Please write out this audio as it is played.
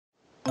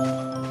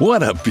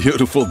What a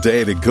beautiful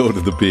day to go to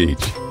the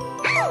beach.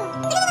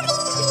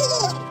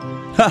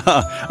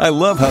 Haha, I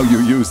love how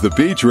you use the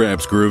beach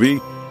ramps, Groovy.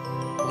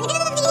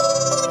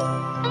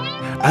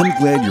 I'm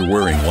glad you're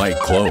wearing light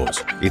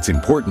clothes. It's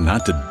important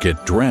not to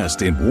get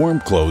dressed in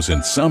warm clothes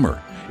in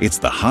summer. It's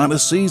the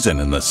hottest season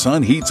and the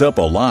sun heats up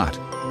a lot.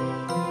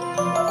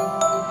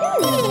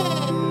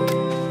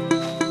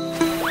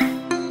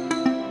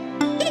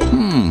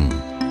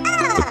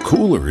 The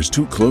cooler is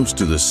too close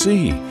to the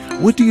sea.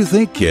 What do you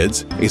think,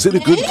 kids? Is it a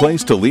good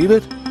place to leave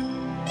it?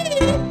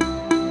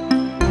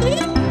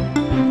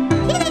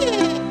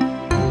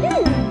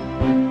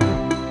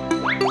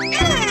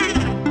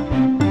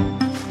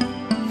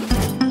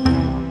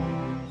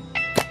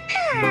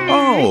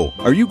 Oh,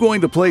 are you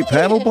going to play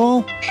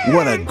paddleball?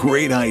 What a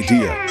great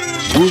idea.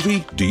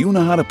 Groovy, do you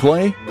know how to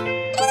play?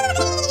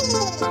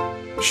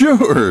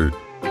 Sure.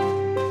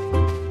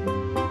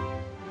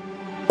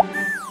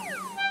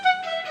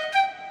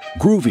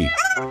 Groovy,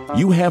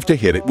 you have to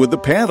hit it with the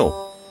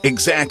paddle.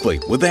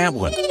 Exactly, with that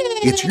one.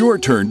 It's your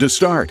turn to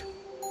start.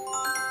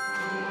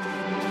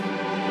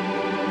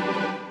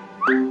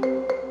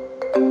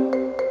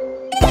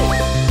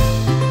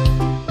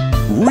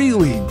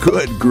 Really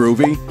good,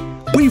 Groovy.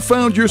 We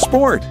found your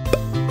sport.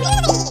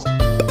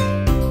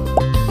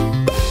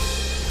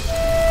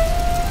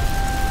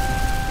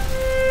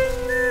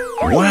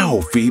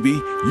 Wow,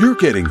 Phoebe, you're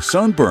getting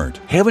sunburned.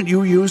 Haven't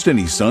you used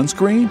any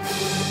sunscreen?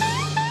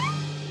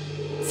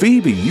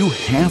 Phoebe, you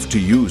have to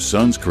use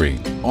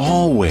sunscreen,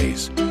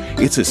 always.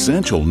 It's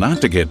essential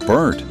not to get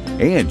burnt.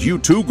 And you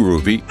too,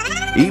 Groovy,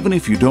 even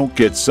if you don't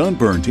get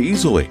sunburned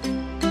easily.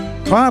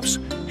 Pops,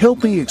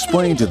 help me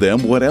explain to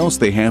them what else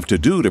they have to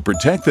do to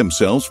protect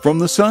themselves from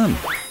the sun.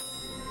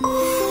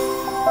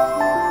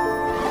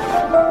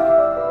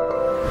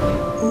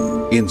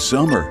 In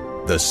summer,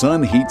 the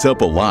sun heats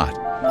up a lot.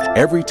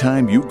 Every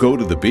time you go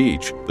to the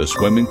beach, the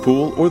swimming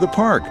pool, or the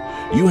park,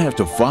 you have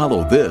to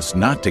follow this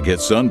not to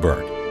get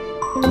sunburned.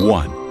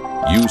 1.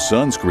 Use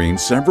sunscreen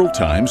several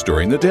times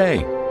during the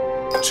day.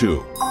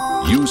 2.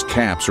 Use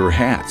caps or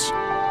hats.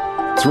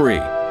 3.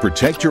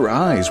 Protect your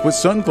eyes with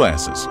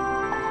sunglasses.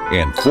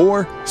 And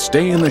 4.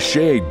 Stay in the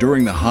shade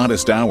during the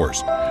hottest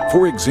hours.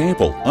 For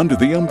example, under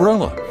the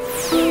umbrella.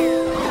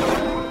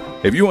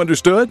 Have you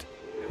understood?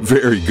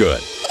 Very good.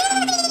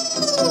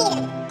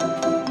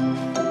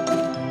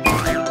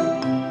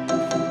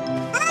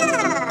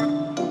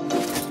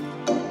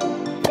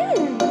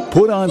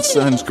 Put on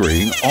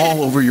sunscreen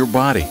all over your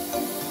body.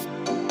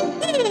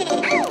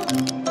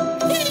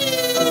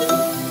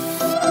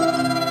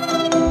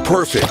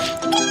 Perfect.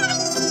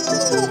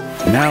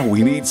 Now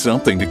we need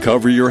something to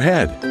cover your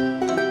head.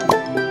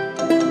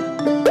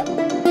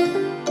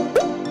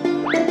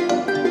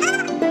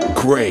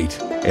 Great.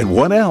 And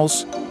what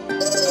else?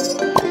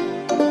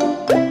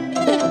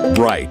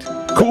 Right.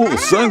 Cool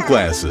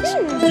sunglasses.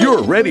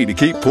 You're ready to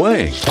keep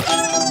playing.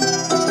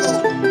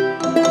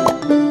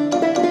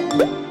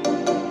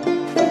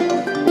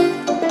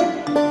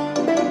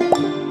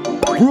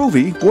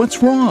 Groovy,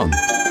 what's wrong?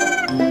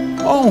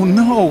 Oh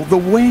no, the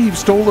wave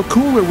stole the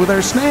cooler with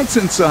our snacks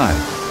inside.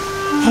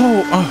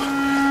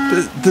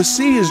 The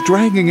sea is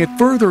dragging it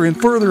further and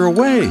further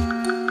away.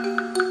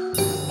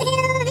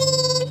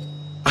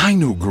 I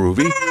knew,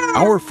 Groovy.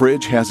 Our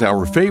fridge has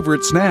our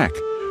favorite snack.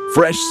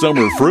 Fresh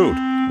summer fruit,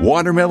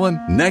 watermelon,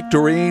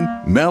 nectarine,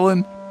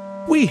 melon.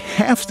 We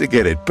have to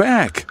get it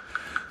back.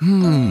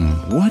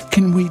 What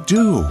can we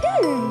do?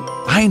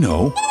 I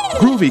know,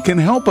 Groovy can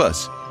help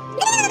us.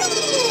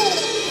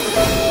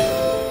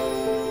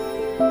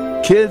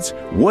 Kids,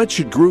 what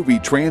should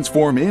Groovy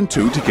transform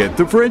into to get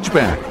the fridge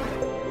back?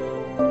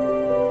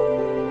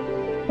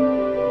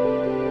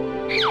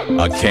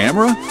 A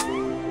camera?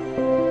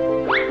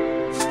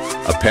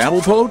 A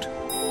paddle boat?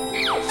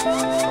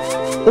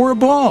 Or a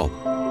ball?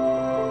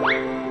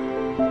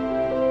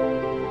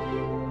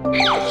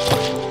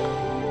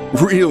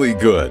 Really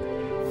good.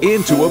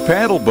 Into a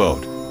paddle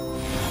boat.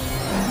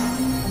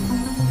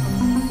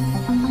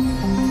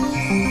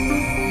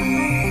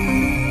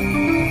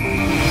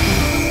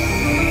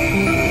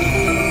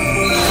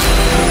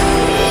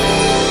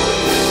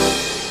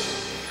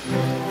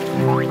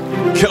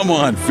 Come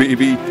on,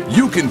 Phoebe,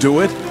 you can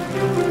do it.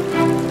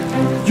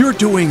 You're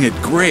doing it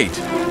great.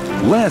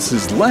 Less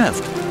is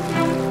left.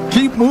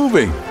 Keep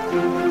moving.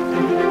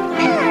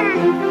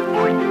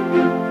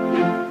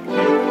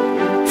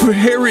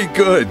 Very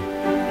good.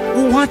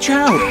 Watch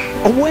out,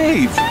 a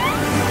wave.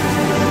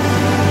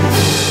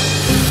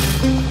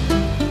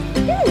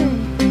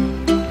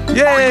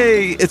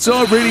 Yay, it's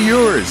already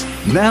yours.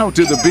 Now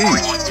to the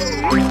beach.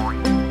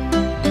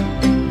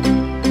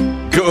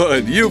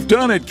 Good, you've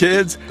done it,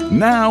 kids.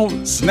 Now,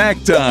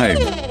 snack time.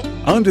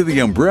 Under the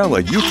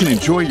umbrella, you can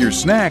enjoy your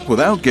snack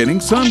without getting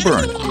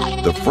sunburned.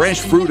 The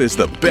fresh fruit is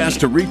the best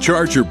to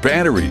recharge your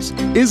batteries.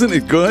 Isn't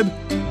it good?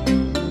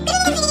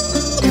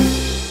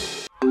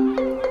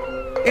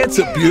 It's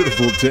a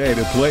beautiful day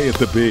to play at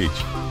the beach.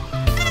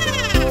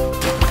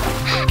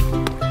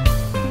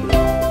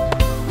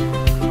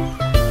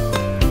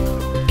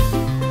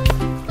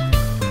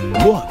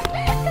 Look,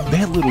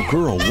 That little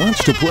girl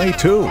wants to play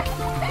too.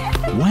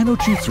 Why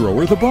don't you throw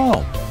her the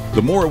ball?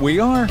 The more we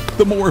are,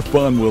 the more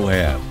fun we'll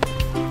have.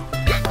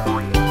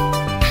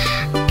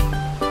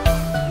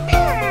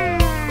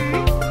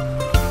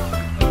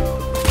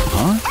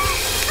 Huh?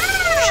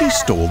 She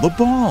stole the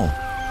ball.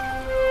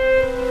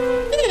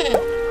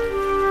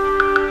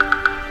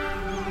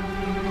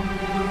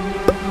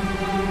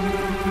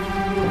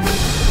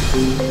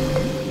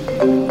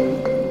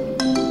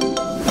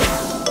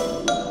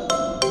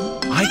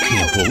 I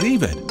can't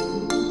believe it.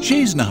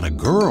 She's not a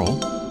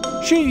girl.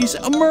 She's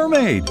a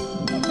mermaid.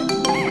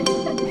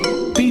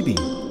 Phoebe,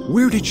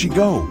 where did she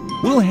go?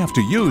 We'll have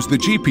to use the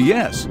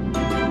GPS.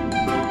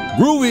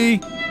 Groovy!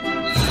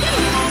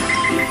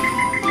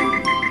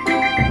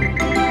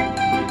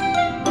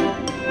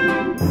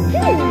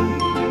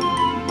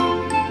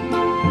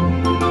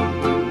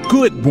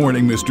 Good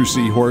morning, Mr.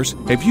 Seahorse.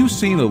 Have you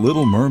seen a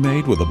little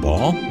mermaid with a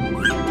ball?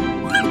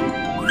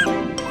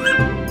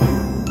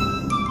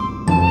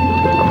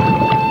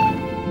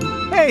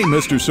 Hey,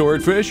 Mr.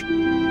 Swordfish.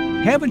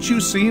 Haven't you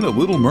seen a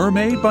little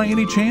mermaid by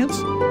any chance?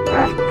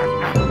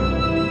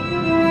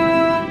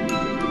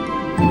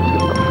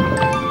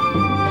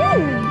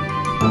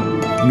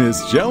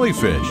 Miss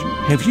Jellyfish,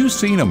 have you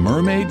seen a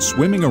mermaid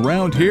swimming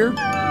around here?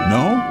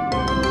 No?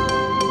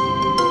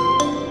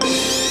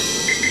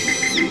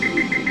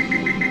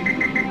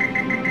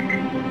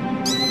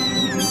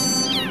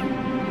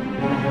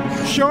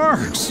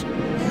 Sharks!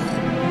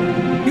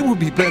 It would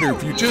be better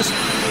if you just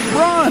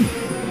run!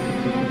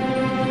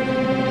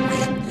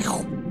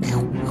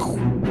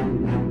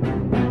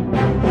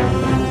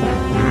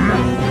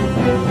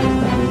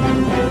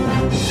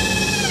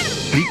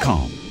 Be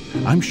calm.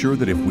 I'm sure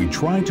that if we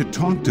try to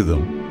talk to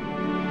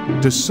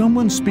them... Does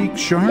someone speak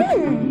shark?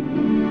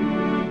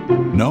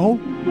 No?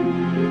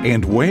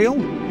 And whale?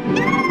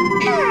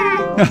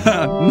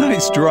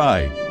 Nice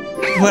try.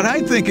 But I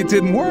think it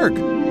didn't work.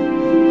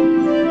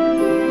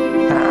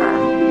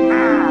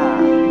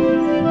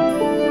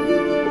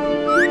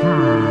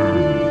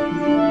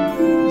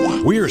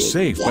 We're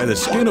safe by the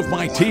skin of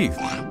my teeth,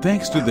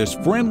 thanks to this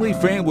friendly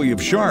family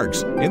of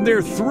sharks and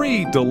their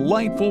 3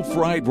 delightful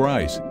fried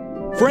rice.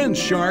 Friends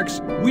sharks,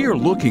 we are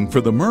looking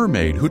for the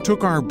mermaid who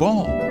took our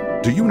ball.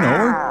 Do you know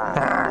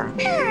her?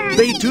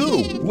 They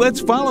do. Let's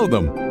follow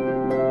them.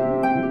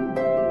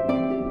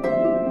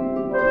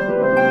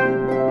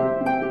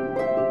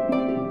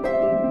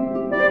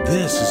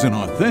 This is an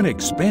authentic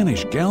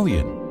Spanish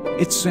galleon.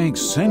 It sank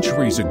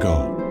centuries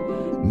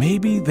ago.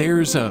 Maybe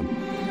there's a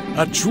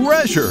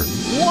treasure.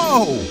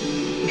 Whoa!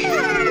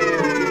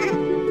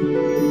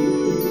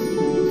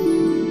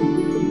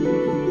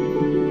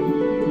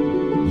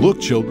 Look,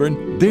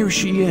 children, there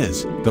she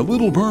is, the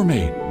little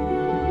mermaid.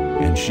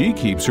 And she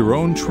keeps her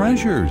own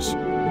treasures.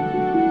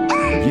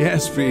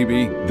 Yes,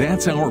 Phoebe,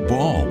 that's our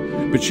ball,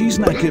 but she's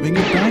not giving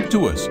it back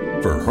to us.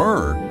 For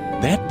her,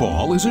 that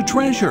ball is a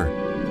treasure.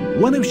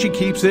 What if she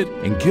keeps it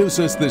and gives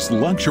us this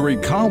luxury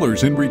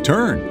collars in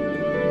return?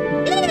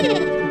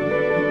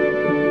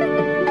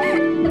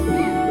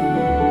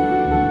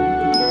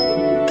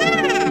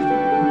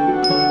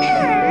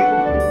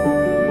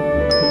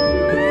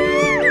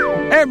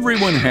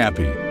 Everyone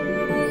happy.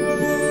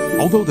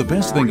 Although the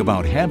best thing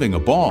about having a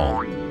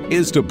ball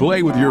is to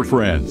play with your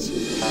friends.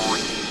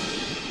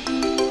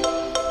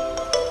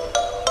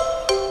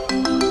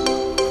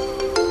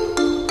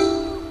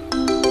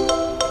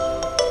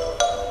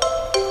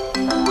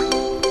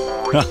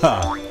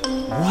 Haha,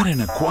 what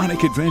an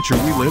aquatic adventure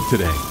we lived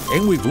today.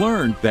 And we've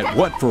learned that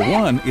what for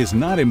one is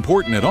not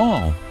important at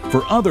all,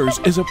 for others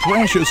is a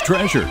precious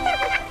treasure.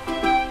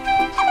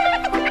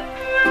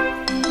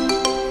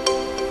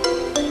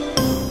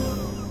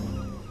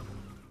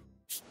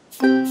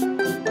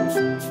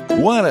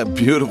 What a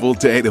beautiful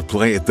day to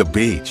play at the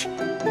beach.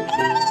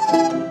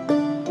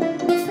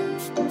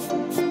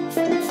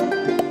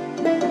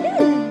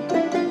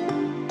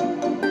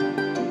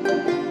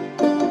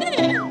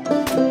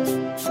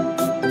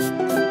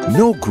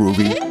 No,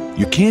 Groovy,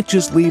 you can't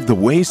just leave the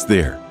waste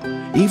there.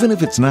 Even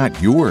if it's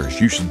not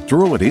yours, you should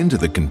throw it into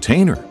the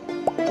container.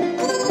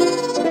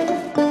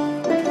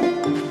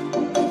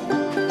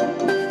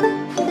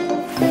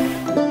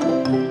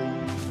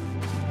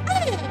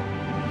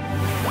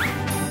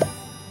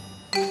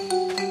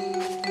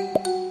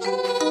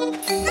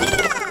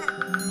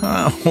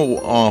 Oh,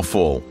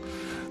 awful.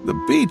 The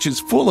beach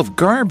is full of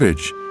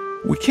garbage.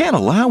 We can't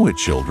allow it,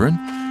 children.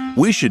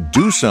 We should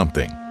do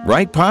something.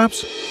 Right,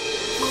 Pops?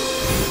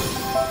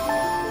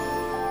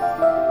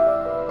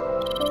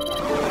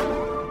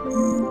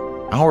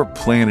 Our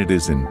planet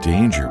is in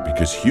danger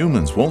because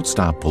humans won't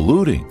stop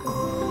polluting.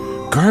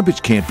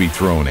 Garbage can't be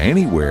thrown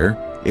anywhere.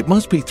 It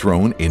must be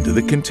thrown into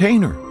the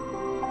container.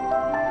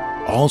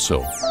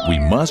 Also, we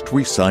must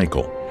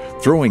recycle,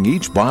 throwing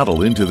each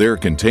bottle into their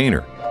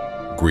container.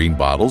 Green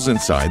bottles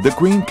inside the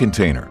green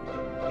container,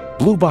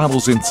 blue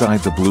bottles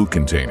inside the blue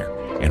container,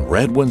 and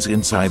red ones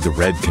inside the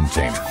red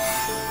container.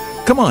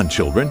 Come on,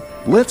 children,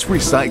 let's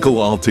recycle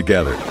all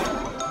together.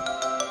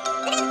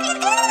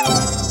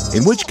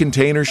 In which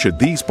container should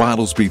these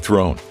bottles be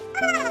thrown?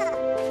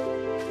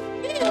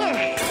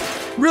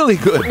 Really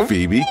good,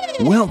 Phoebe.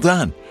 Well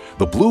done.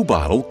 The blue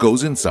bottle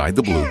goes inside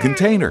the blue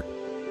container.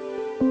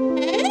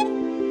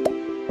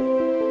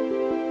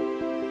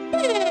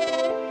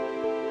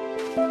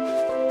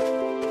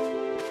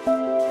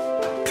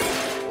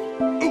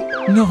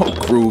 No,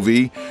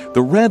 Groovy.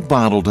 The red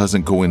bottle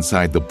doesn't go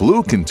inside the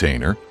blue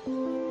container.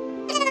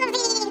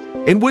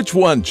 In which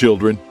one,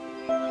 children?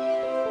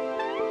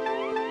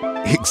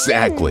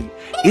 Exactly.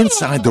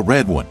 Inside the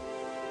red one.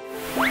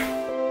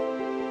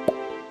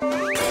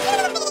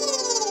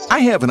 I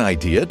have an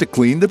idea to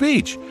clean the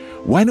beach.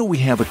 Why don't we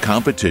have a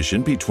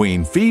competition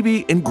between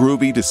Phoebe and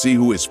Groovy to see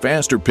who is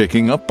faster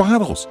picking up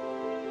bottles?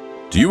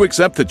 Do you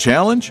accept the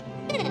challenge?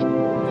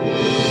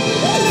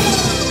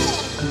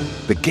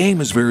 The game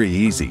is very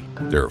easy.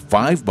 There are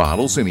 5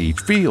 bottles in each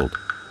field.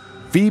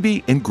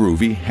 Phoebe and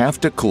Groovy have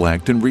to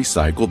collect and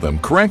recycle them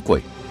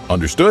correctly.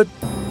 Understood?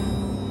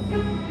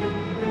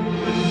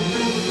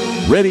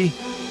 Ready,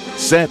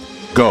 set,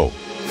 go.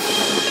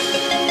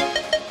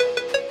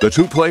 The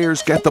 2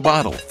 players get the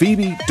bottle.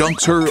 Phoebe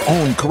dunks her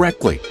own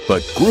correctly,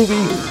 but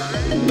Groovy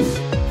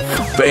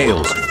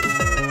fails.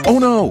 Oh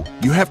no,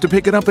 you have to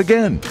pick it up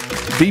again.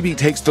 Phoebe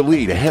takes the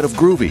lead ahead of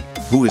Groovy,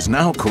 who has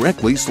now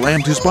correctly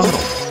slammed his bottle.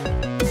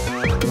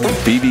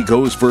 Phoebe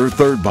goes for her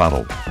 3rd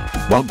bottle,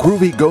 while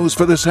Groovy goes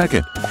for the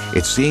 2nd.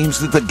 It seems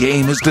that the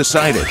game is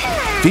decided.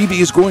 Phoebe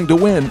is going to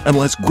win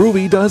unless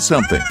Groovy does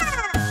something.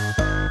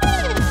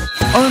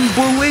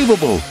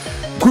 Unbelievable!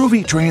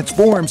 Groovy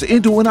transforms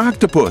into an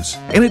octopus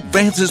and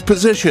advances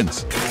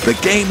positions. The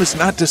game is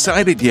not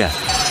decided yet.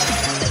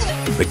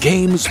 The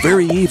game is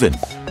very even.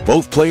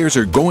 Both players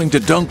are going to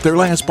dunk their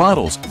last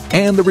bottles,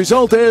 and the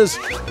result is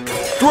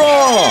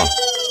draw!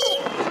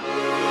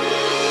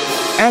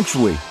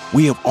 Actually,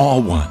 we have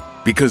all won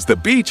because the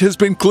beach has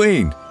been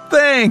cleaned.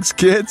 Thanks,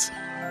 kids!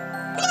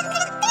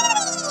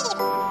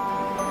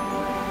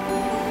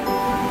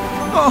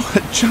 Oh,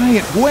 a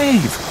giant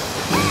wave!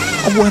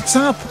 What's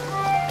up?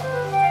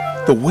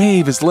 The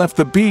wave has left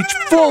the beach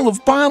full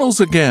of bottles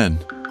again.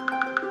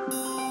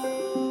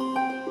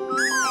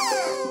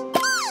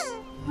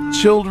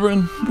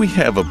 Children, we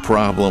have a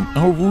problem,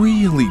 a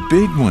really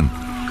big one.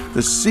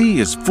 The sea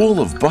is full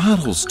of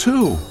bottles,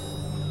 too.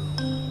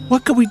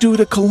 What can we do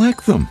to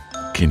collect them?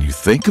 Can you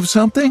think of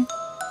something?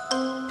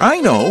 I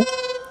know.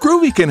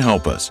 Groovy can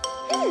help us.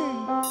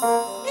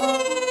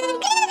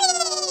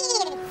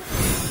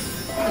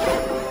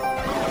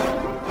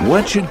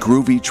 What should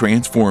Groovy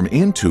transform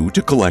into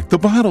to collect the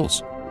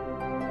bottles?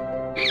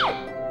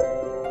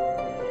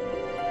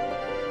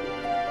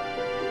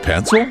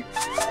 Pencil?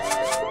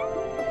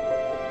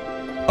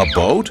 A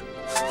boat?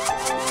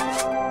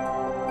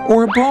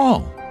 Or a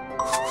ball?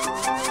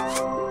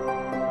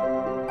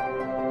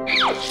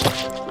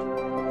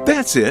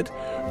 That's it.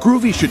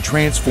 Groovy should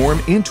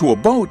transform into a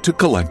boat to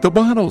collect the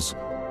bottles.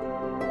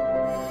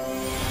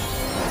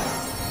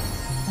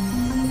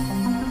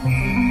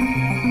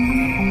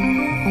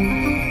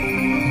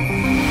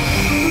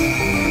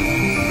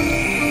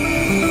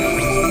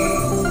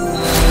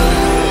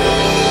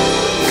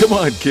 Come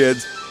on,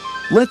 kids.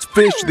 Let's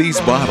fish these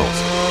bottles.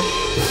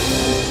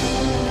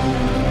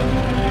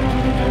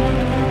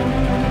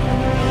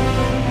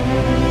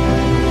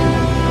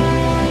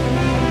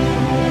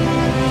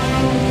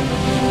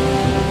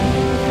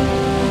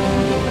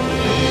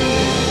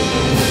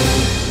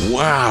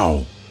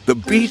 Wow! The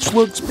beach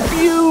looks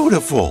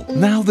beautiful.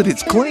 Now that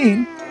it's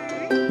clean,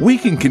 we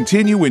can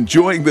continue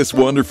enjoying this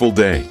wonderful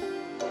day.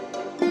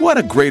 What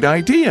a great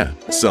idea!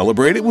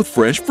 Celebrate it with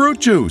fresh fruit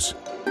juice.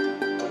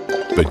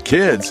 But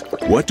kids,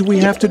 what do we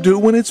have to do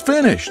when it's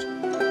finished?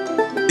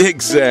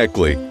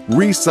 Exactly,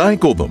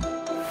 recycle them.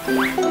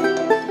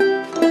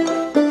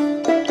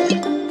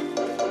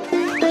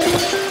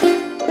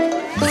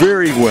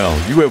 Very well,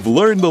 you have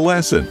learned the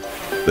lesson.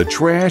 The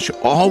trash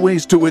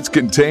always to its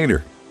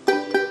container.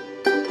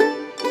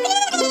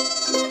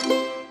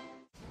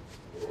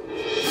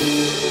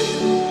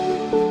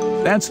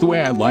 That's the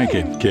way I like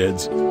it,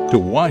 kids, to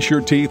wash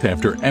your teeth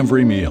after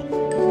every meal.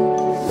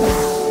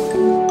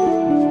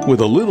 With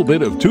a little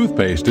bit of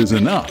toothpaste is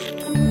enough.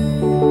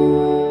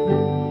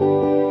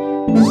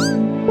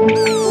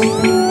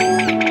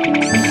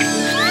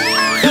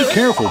 Be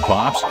careful,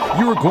 Pops.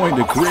 You're going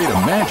to create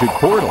a magic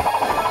portal.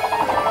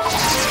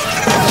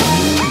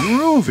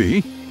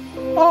 Groovy?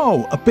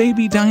 Oh, a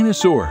baby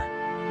dinosaur.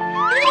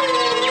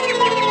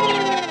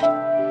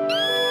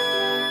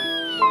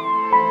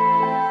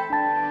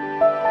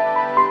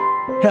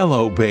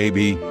 Hello,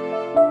 baby.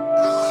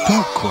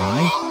 Don't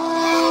cry.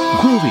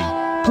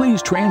 Groovy,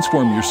 please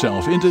transform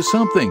yourself into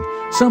something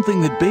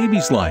that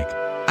babies like.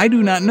 I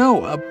do not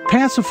know, a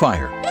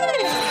pacifier.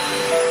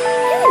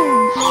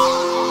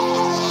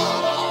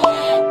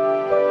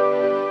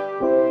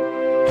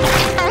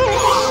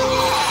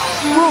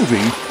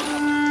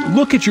 Groovy,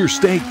 look at your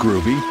steak,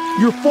 Groovy.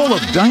 You're full of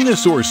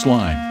dinosaur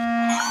slime.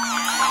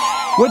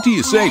 What do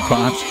you say,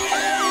 Pops?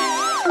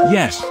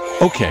 Yes,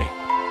 okay.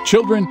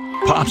 Children,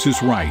 Pops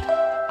is right.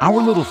 Our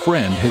little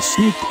friend has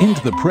sneaked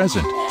into the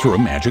present through a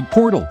magic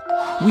portal.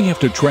 We have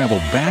to travel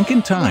back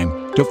in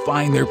time to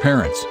find their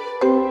parents.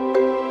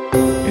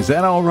 Is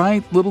that all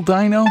right, little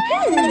dino?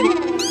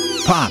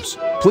 Pops,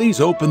 please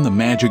open the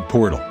magic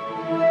portal.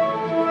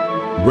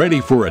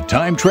 Ready for a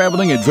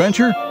time-traveling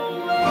adventure?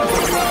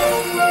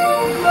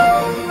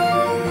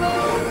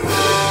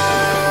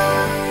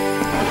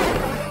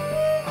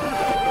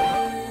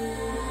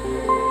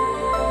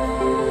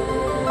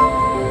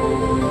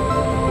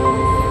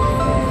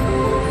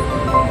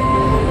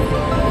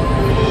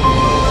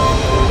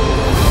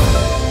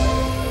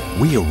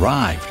 We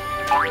arrived.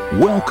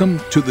 Welcome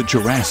to the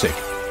Jurassic.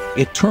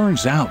 It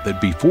turns out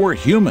that before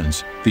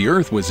humans, the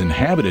Earth was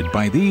inhabited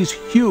by these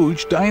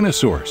huge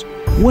dinosaurs.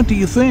 What do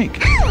you think?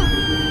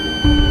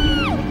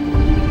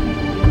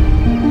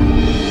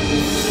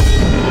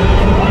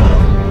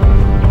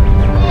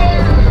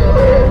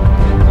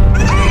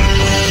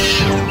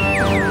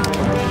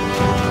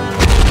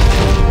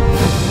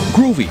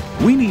 Groovy,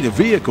 we need a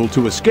vehicle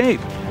to escape.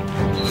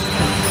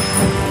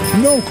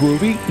 No,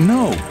 Groovy,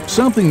 no.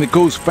 Something that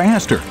goes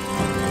faster.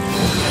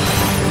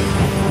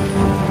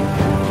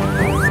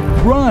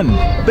 Run!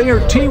 They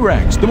are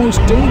T-Rex, the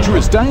most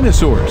dangerous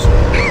dinosaurs.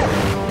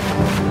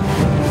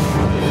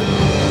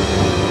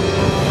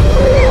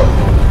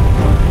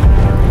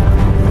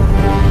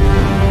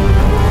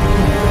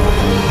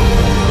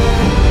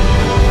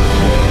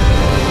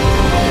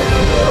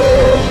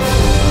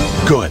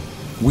 Good.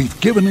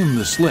 We've given him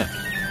the slip.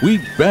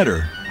 We'd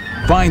better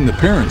find the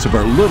parents of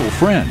our little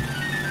friend.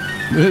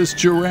 This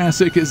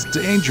Jurassic is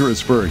dangerous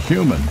for a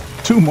human,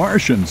 2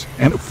 Martians,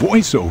 and a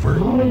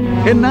voiceover.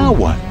 And now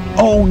what?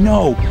 Oh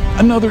no!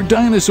 Another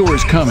dinosaur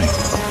is coming!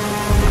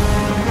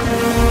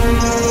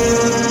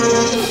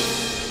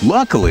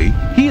 Luckily,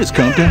 he has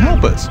come to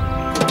help us.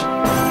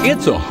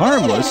 It's a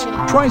harmless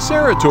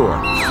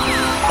Triceratops.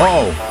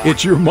 Oh,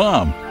 it's your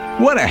mom.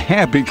 What a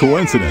happy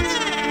coincidence.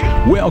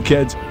 Well,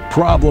 kids,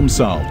 problem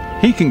solved.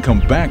 He can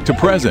come back to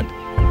present.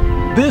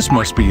 This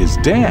must be his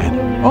dad.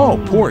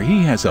 Oh, poor,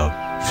 he has a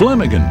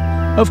Flanagan.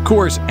 Of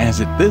course,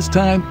 as at this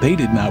time, they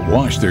did not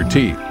wash their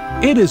teeth.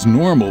 It is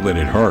normal that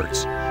it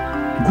hurts.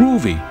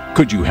 Groovy,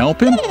 could you help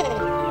him?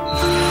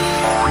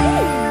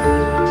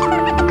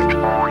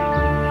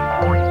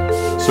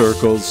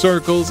 Circles,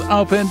 circles,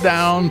 up and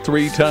down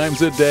 3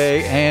 times a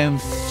day,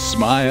 and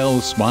smile,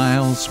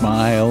 smile,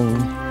 smile.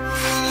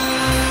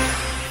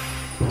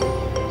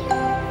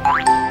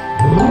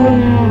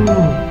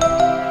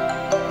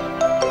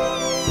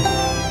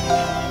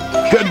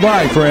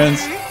 Goodbye,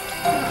 friends.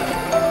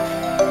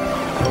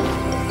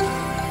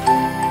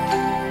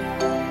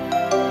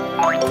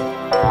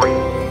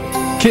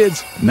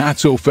 Kids, not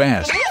so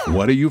fast.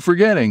 What are you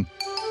forgetting?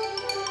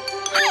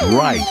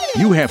 Right,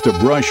 you have to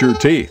brush your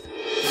teeth.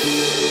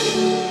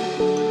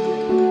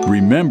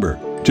 Remember,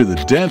 to the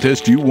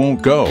dentist you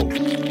won't go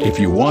if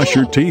you wash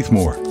your teeth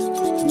more.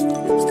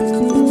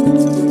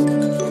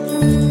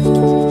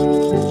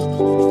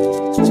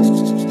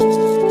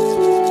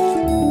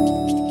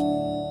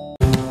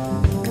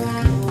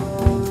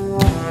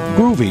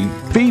 Groovy,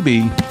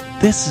 Phoebe,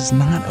 this is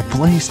not a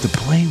place to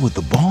play with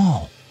the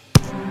ball.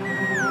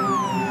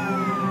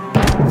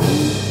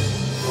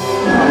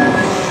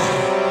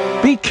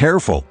 Be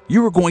careful,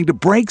 you are going to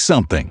break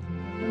something.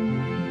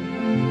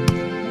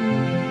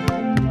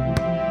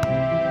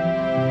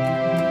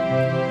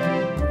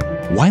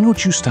 Why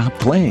don't you stop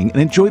playing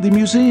and enjoy the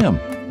museum?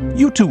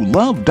 You two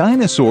love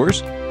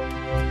dinosaurs.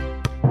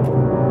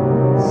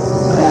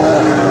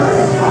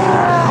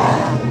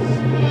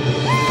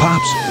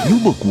 Pops, you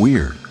look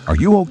weird. Are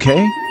you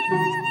okay?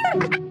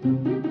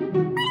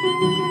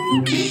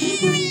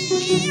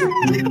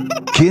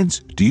 Kids,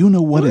 do you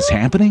know what is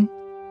happening?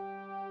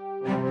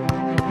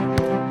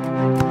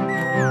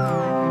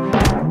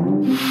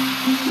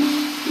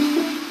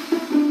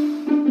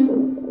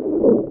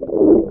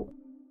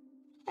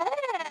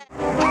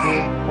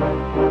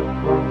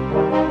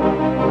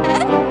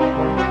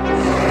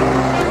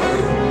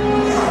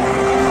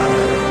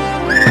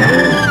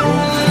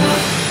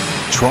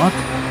 Truck?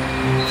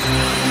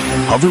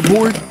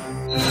 Hoverboard?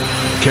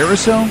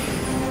 Carousel?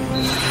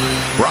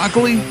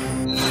 Broccoli?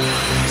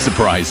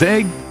 Surprise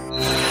egg?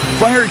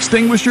 Fire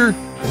extinguisher?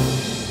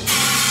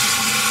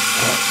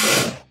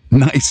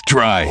 Nice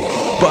try,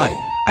 but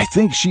I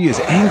think she is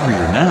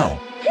angrier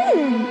now.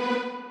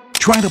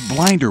 Try to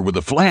blind her with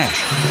a flash.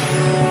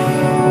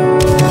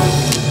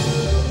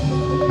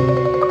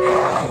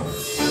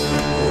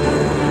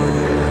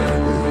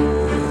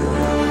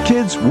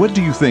 Kids, what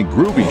do you think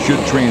Groovy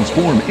should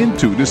transform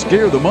into to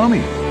scare the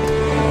mummy?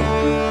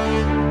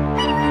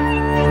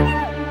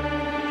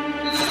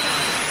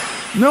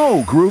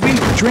 No,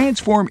 Groovy,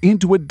 transform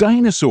into a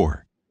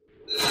dinosaur.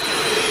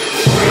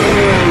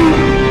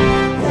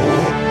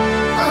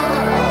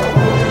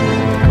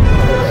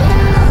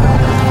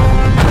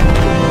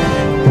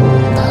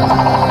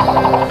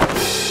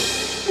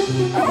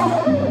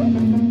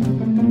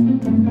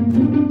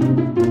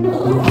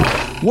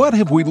 What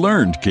have we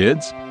learned,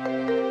 kids?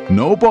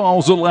 No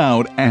balls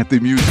allowed at the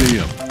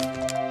museum.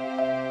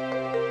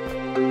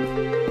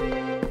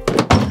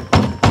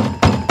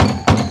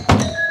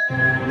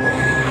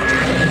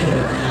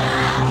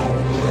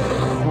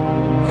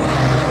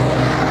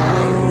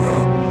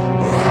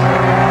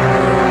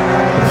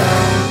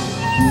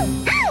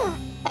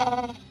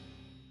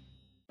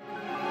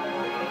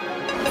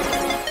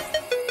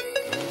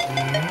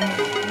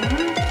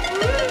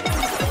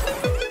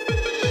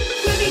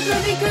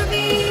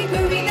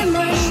 Groovy the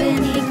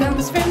Martian. He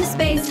comes from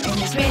space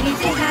and is ready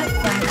to have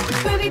fun.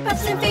 Groovy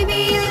Pups and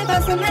Phoebe live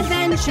awesome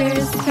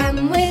adventures.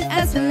 Come with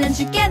us and learn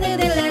together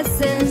their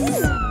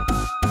lessons.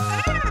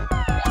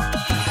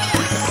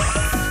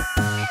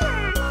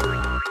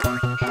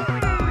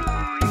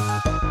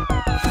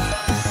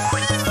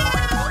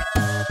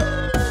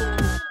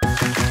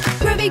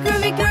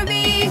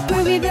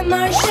 Groovy the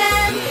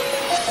Martian.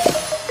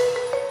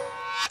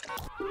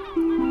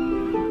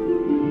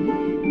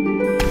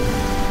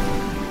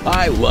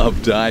 I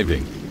love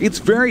diving. It's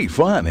very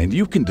fun and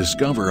you can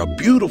discover a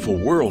beautiful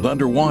world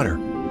underwater.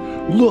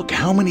 Look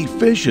how many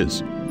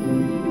fishes.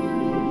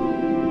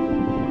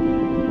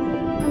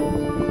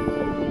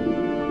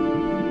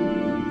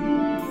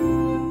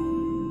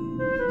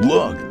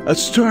 Look, a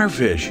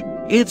starfish.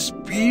 It's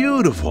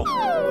beautiful.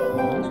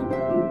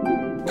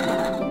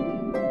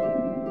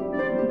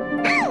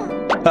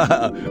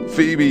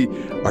 Phoebe,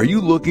 are you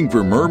looking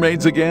for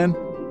mermaids again?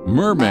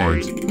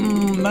 Mermaids?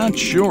 Not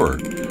sure,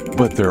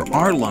 but there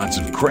are lots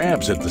of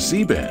crabs at the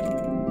seabed.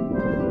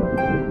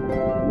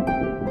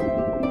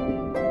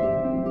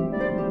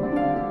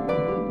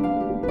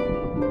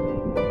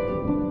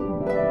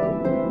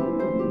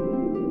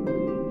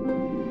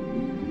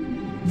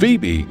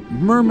 Phoebe,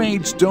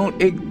 mermaids don't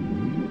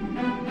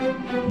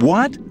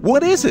What?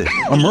 What is it?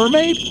 A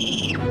mermaid?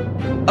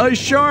 A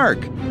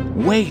shark!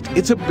 Wait,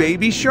 it's a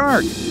baby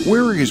shark.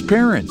 Where are his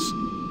parents?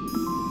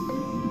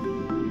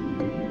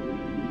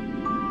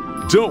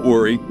 Don't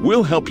worry,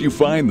 we'll help you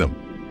find them.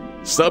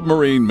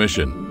 Submarine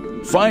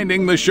mission.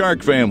 Finding the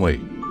shark family.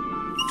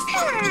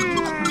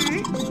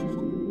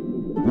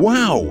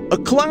 Wow, a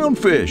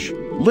clownfish.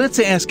 Let's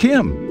ask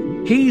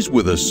him. He's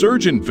with a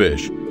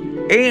surgeonfish.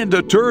 And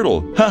a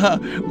turtle. Haha,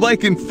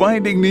 like in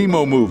Finding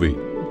Nemo movie.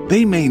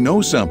 They may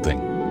know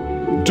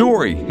something.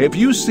 Dory, have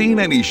you seen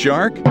any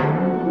shark?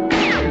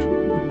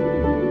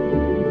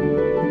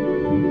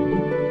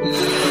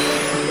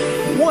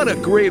 What a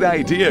great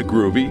idea,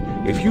 Groovy!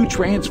 If you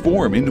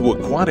transform into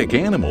aquatic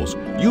animals,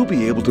 you'll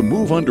be able to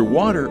move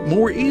underwater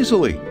more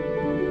easily.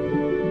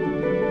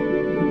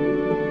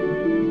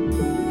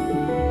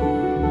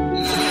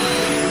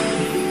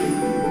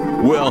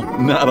 Well,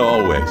 not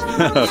always.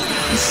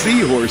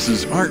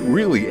 Seahorses aren't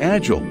really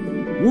agile.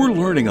 We're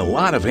learning a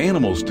lot of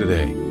animals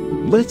today.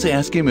 Let's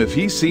ask him if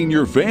he's seen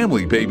your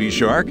family, baby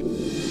shark.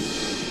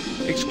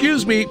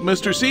 Excuse me,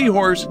 Mr.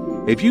 Seahorse,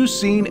 have you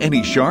seen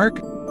any shark?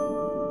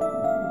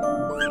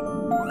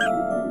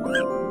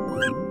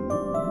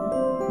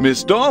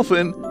 Miss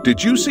Dolphin,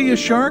 did you see a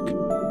shark?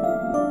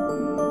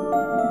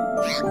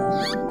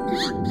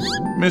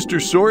 Mr.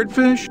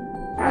 Swordfish?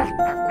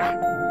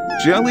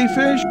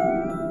 Jellyfish?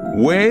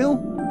 Whale?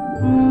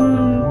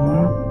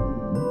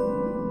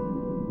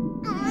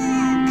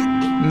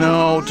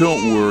 No,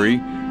 don't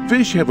worry.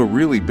 Fish have a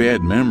really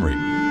bad memory.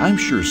 I'm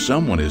sure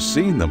someone has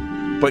seen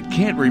them, but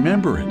can't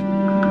remember it.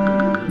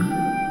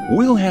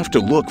 We'll have to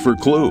look for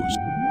clues.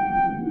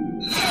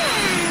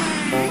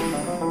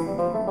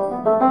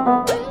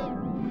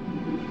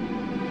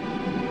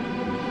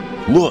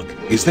 Look,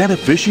 is that a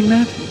fishing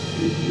net?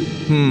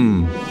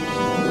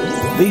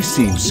 They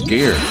seem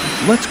scared.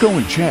 Let's go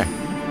and check.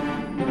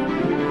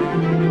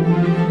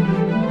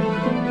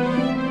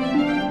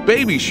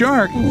 Baby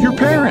shark, your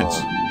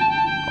parents.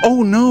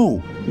 Oh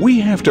no, we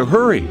have to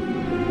hurry.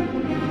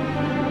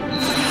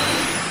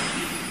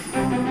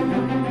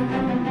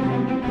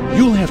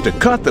 You'll have to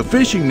cut the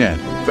fishing net.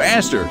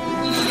 Faster.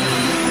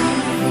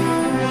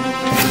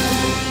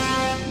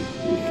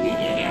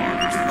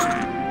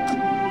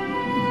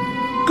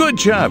 Good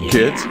job,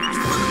 kids.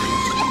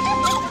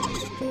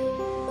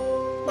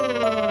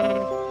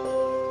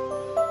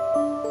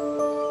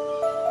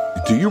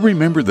 Do you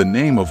remember the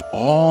name of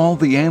all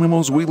the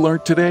animals we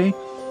learned today?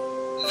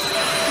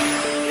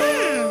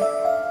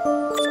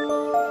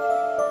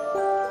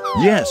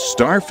 Yes,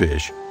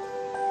 starfish.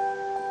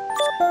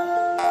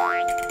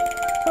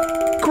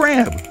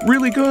 Crab,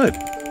 really good.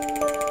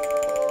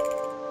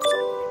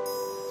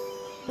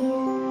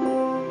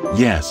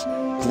 Yes,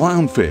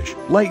 clownfish,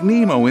 like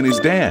Nemo and his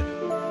dad.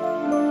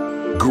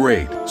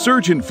 Great,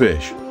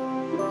 surgeonfish.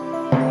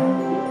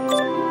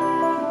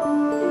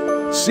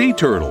 Sea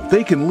turtle,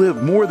 they can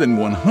live more than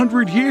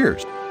 100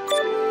 years.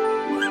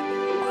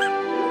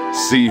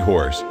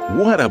 Seahorse,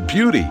 what a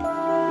beauty.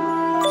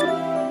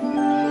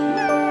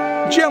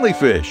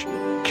 Jellyfish,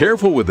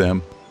 careful with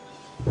them.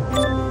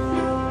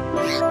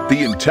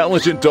 The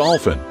intelligent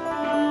dolphin.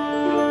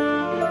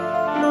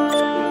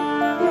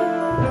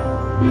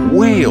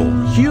 Whale,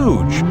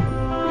 huge.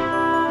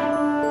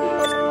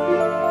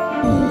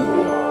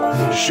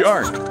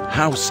 Shark,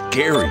 how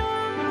scary.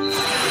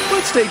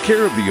 Let's take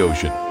care of the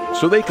ocean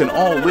so they can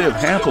all live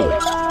happily.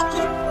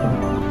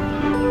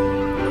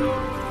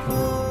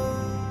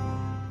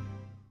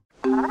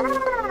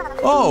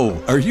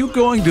 Oh, are you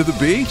going to the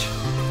beach?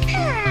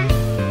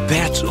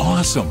 That's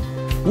awesome.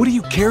 What are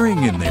you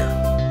carrying in there?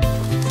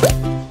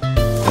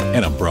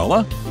 An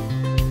umbrella?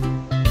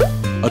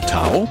 A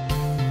towel?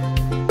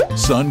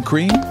 Sun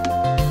cream?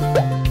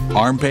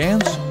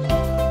 Armbands?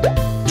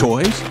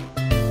 Toys?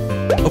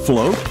 A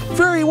float?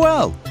 Very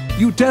well.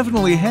 You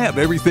definitely have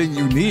everything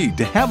you need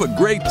to have a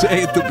great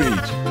day at the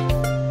beach.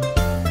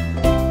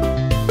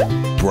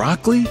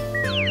 Broccoli?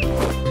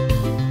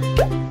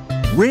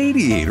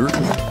 Radiator?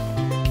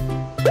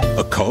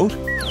 A coat?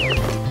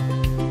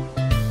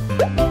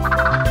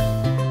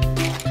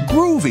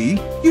 Groovy,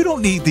 you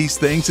don't need these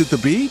things at the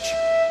beach.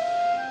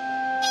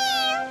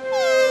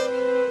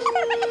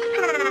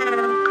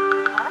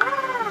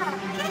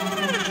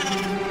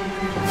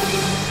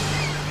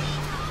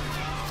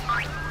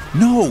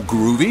 No,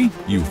 Groovy,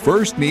 you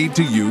first need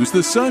to use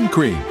the sun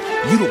cream.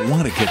 You don't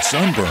want to get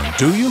sunburned,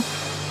 do you?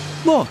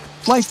 Look,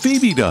 like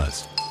Phoebe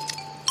does.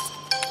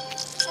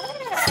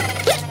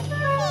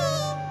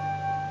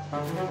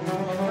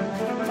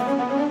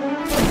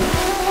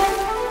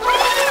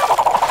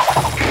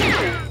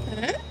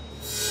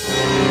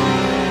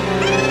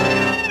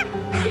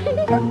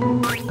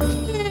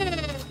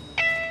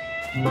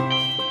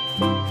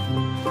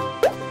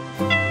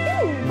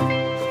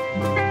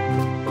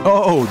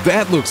 Oh,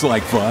 that looks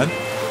like fun.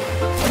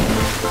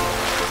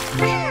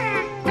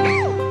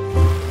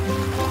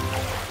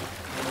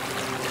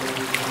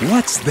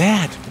 What's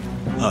that?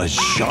 A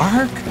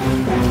shark?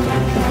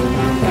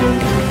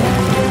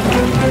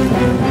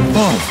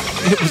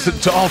 Oh, it was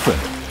a dolphin.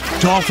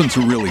 Dolphins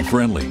are really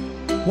friendly.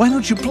 Why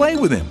don't you play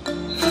with him?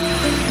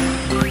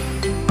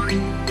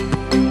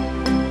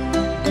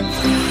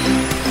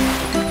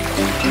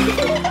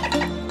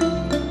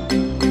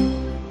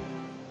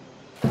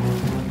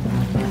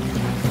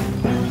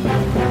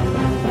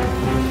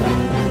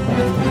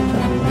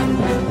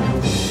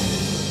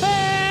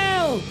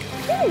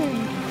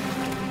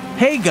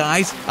 Hey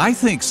guys, I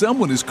think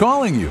someone is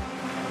calling you.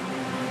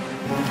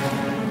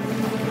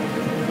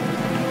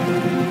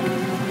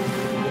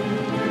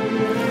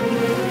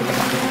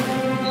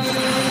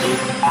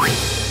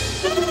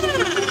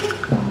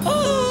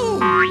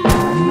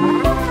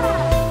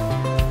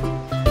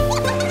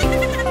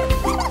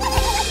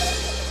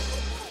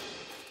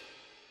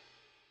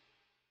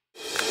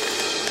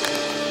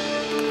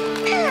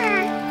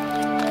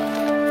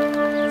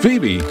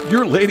 Phoebe,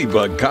 your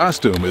ladybug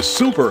costume is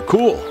super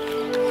cool.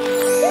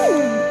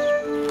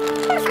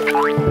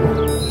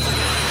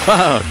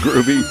 Ah,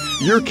 Groovy,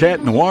 your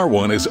Cat Noir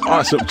one is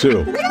awesome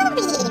too.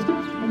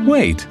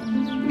 Wait,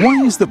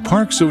 why is the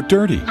park so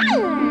dirty?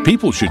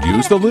 People should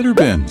use the litter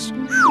bins.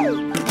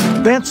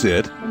 That's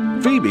it.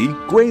 Phoebe,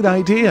 great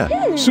idea.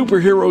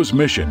 Superhero's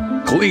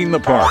mission, clean the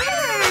park.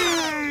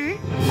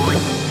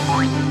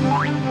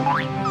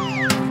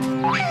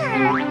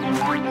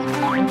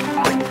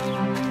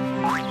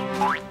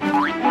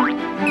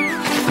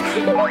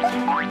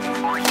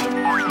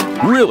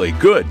 Really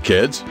good,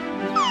 kids.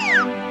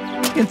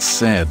 It's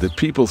sad that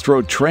people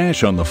throw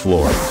trash on the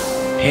floor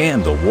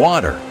and the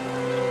water.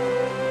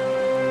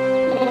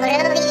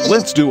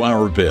 Let's do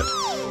our bit.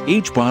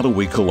 Each bottle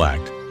we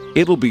collect,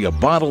 it'll be a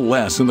bottle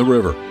less in the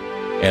river.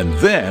 And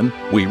then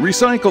we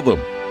recycle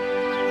them.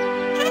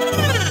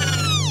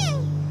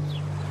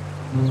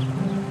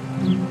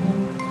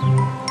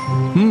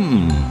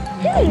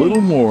 A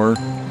little more.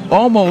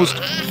 Almost.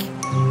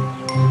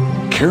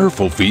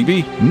 Careful,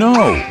 Phoebe.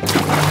 No.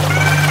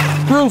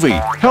 Groovy,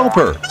 help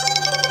her.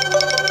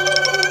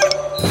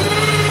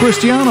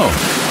 Cristiano!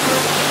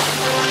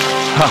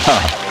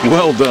 Haha,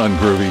 well done,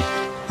 Groovy.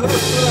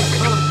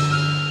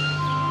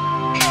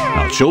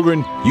 Now,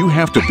 children, you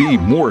have to be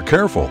more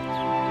careful.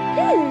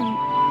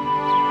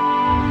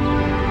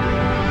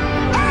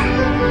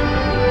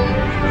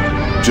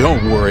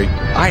 Don't worry,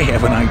 I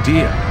have an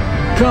idea.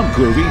 Come,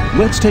 Groovy,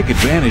 let's take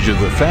advantage of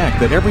the fact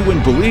that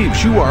everyone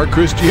believes you are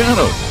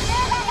Cristiano.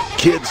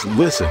 Kids,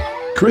 listen.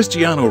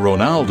 Cristiano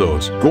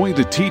Ronaldo's going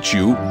to teach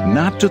you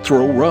not to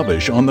throw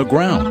rubbish on the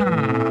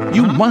ground.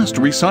 You must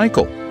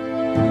recycle.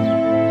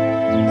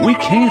 We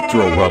can't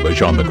throw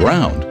rubbish on the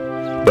ground,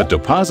 but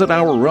deposit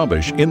our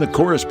rubbish in the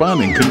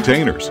corresponding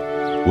containers.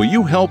 Will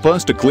you help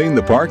us to clean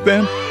the park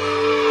then?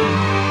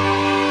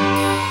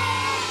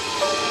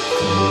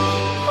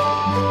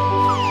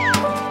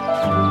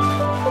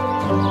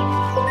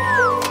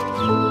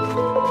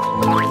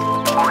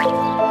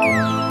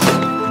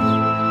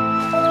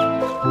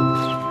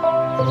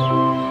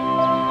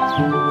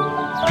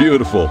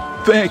 Beautiful.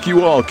 Thank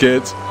you all,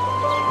 kids.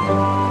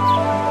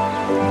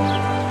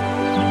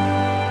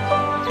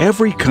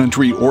 Every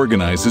country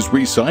organizes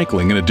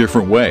recycling in a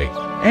different way.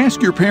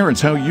 Ask your parents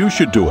how you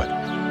should do it.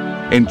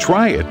 And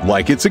try it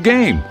like it's a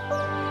game.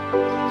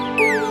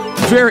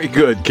 Very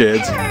good,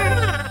 kids.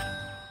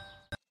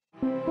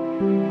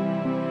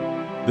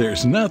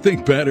 There's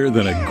nothing better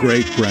than a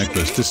great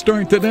breakfast to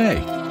start the day.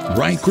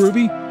 Right,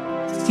 Groovy?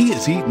 He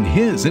has eaten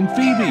his and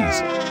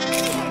Phoebe's.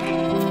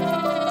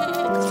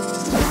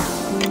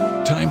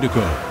 Time to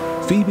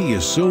go. Phoebe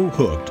is so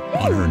hooked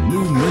on her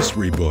new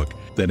mystery book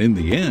that in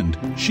the end,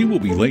 she will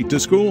be late to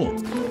school.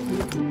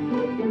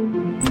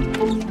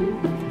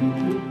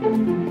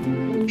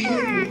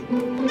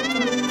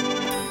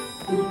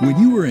 When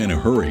you are in a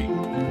hurry,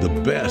 the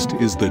best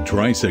is the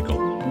tricycle.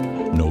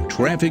 No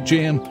traffic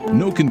jam,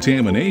 no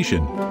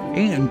contamination,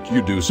 and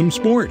you do some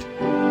sport.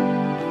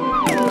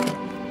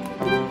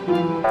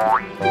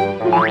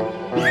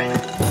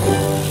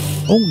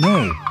 Oh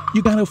no,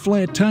 you got a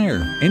flat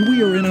tire and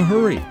we are in a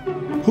hurry.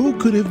 Who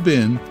could have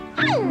been?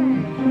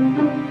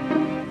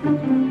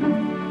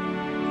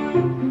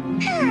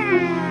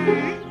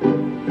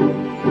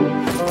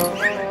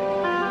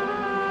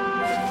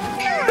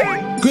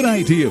 Good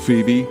idea,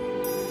 Phoebe.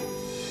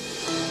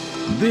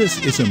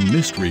 This is a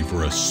mystery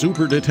for a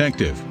super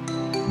detective.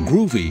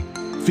 Groovy,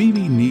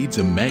 Phoebe needs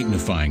a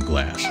magnifying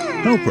glass.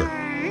 Help her.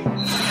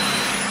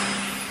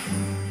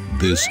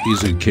 This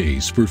is a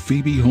case for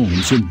Phoebe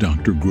Holmes and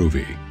Dr.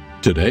 Groovy.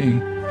 Today,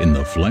 in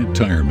the flat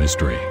tire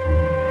mystery.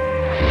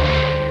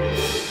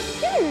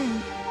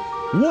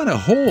 What a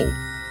hole!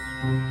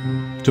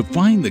 To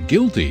find the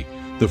guilty,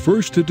 the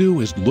first to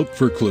do is look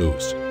for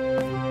clues.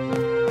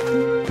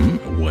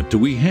 What do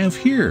we have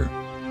here?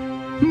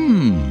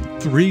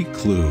 3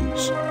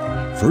 clues.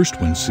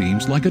 First one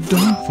seems like a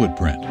dog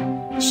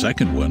footprint.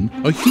 Second one,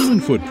 a human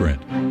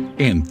footprint.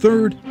 And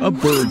third, a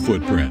bird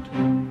footprint.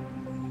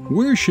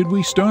 Where should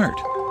we start?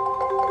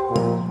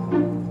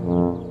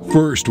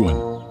 First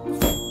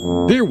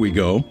one. There we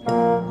go.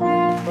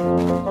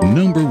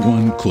 Number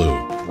 1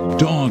 clue.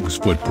 Dog's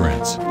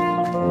footprints.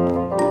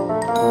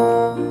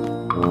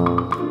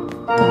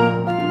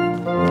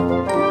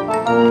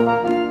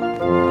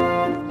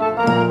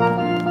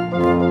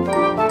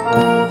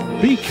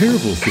 Be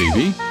careful,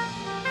 Phoebe.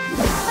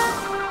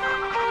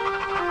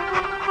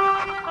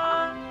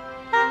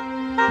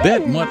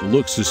 That mutt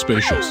looks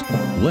suspicious.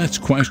 Let's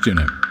question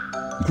him.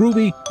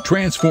 Groovy,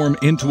 transform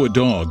into a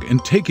dog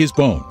and take his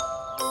bone.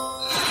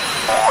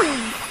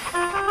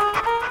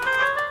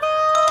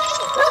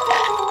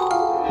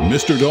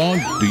 Mr. Dog,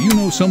 do you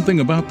know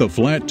something about the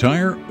flat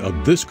tire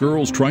of this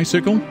girl's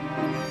tricycle?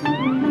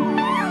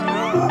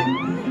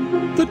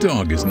 The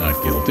dog is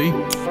not guilty.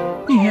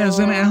 He has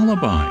an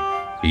alibi.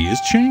 He is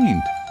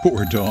chained.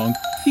 Poor dog.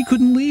 He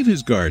couldn't leave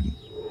his garden.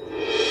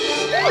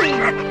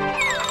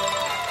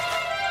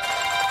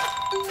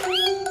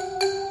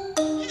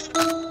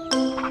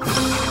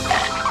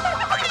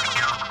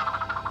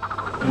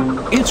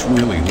 It's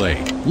really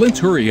late. Let's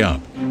hurry up.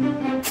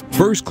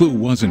 First clue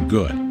wasn't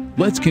good.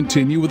 Let's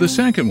continue with the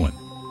second one.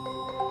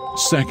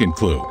 Second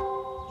clue.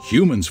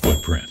 Human's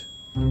footprint.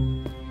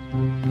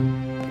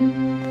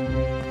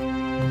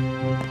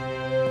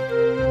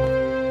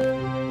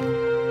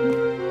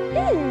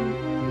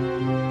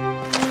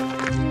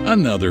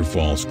 Another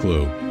false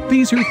clue.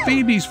 These are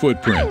Phoebe's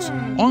footprints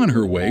on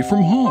her way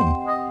from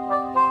home.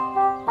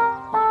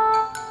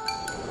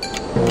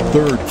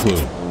 Third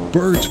clue.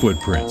 Bird's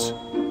footprints.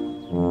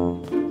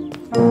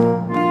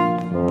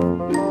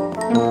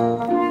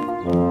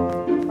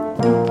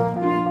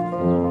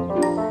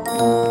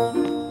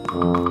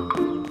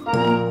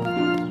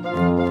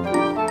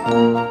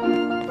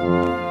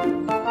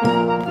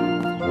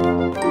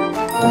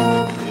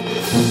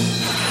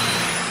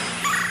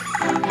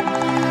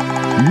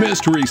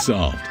 Mystery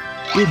solved.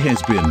 It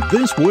has been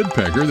this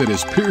woodpecker that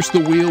has pierced the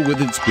wheel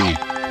with its beak.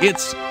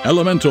 It's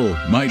elemental,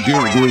 my dear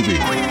Groovy.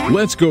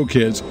 Let's go,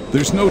 kids.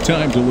 There's no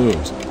time to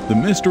lose. The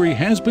mystery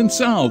has been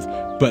solved,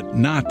 but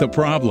not the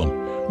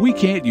problem. We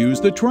can't use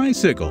the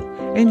tricycle,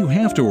 and you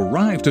have to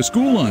arrive to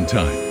school on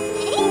time.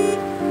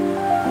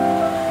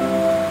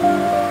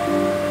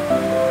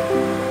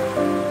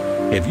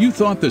 Have you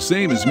thought the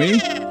same as me?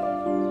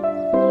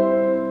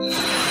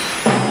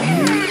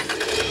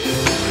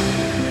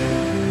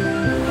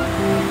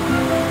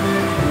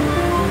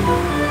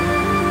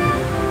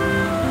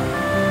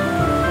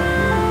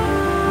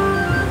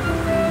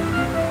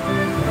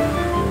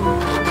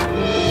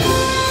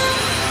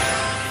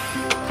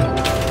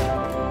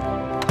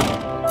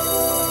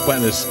 By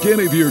the skin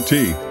of your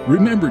teeth.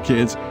 Remember,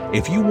 kids,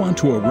 if you want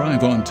to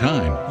arrive on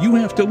time, you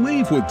have to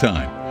leave with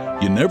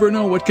time. You never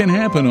know what can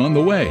happen on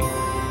the way.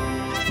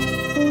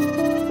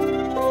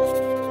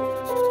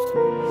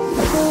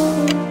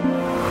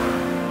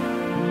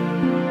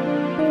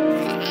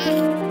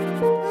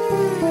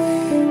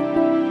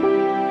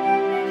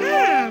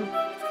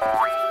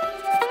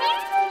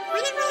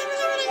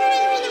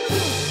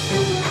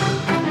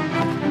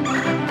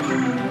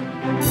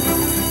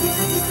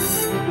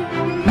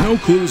 No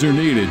clues are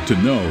needed to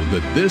know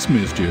that this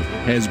mischief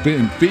has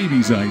been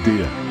Phoebe's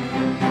idea.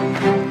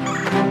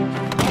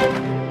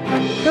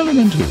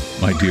 Elemental,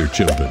 my dear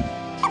children.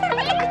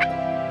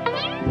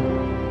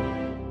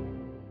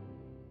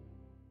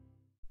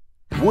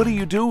 What are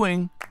you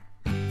doing?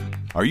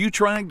 Are you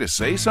trying to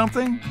say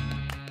something?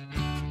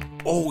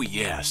 Oh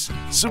yes,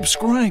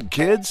 subscribe,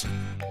 kids.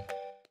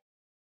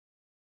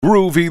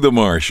 Groovy the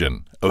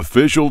Martian,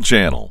 official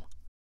channel.